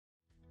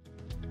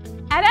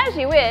At As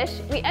You Wish,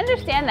 we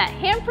understand that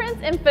handprints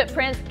and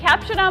footprints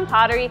captured on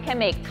pottery can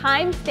make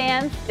time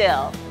stand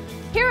still.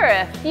 Here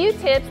are a few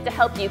tips to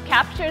help you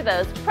capture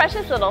those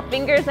precious little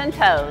fingers and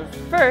toes.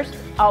 First,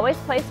 always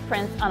place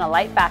prints on a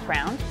light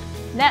background.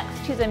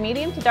 Next, choose a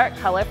medium to dark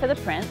color for the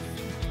prints.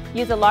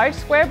 Use a large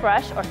square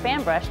brush or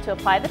fan brush to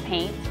apply the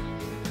paint.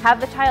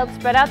 Have the child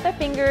spread out their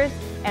fingers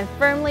and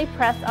firmly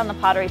press on the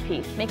pottery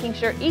piece, making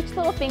sure each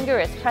little finger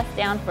is pressed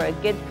down for a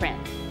good print.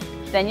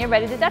 Then you're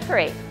ready to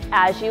decorate,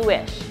 as you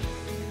wish.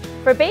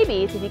 For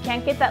babies, if you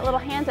can't get that little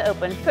hand to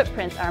open,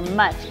 footprints are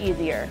much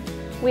easier.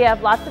 We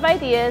have lots of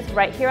ideas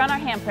right here on our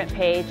handprint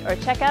page, or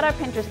check out our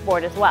Pinterest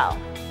board as well.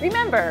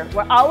 Remember,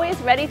 we're always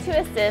ready to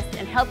assist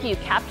and help you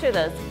capture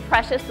those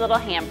precious little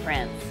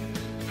handprints.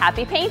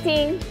 Happy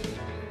painting!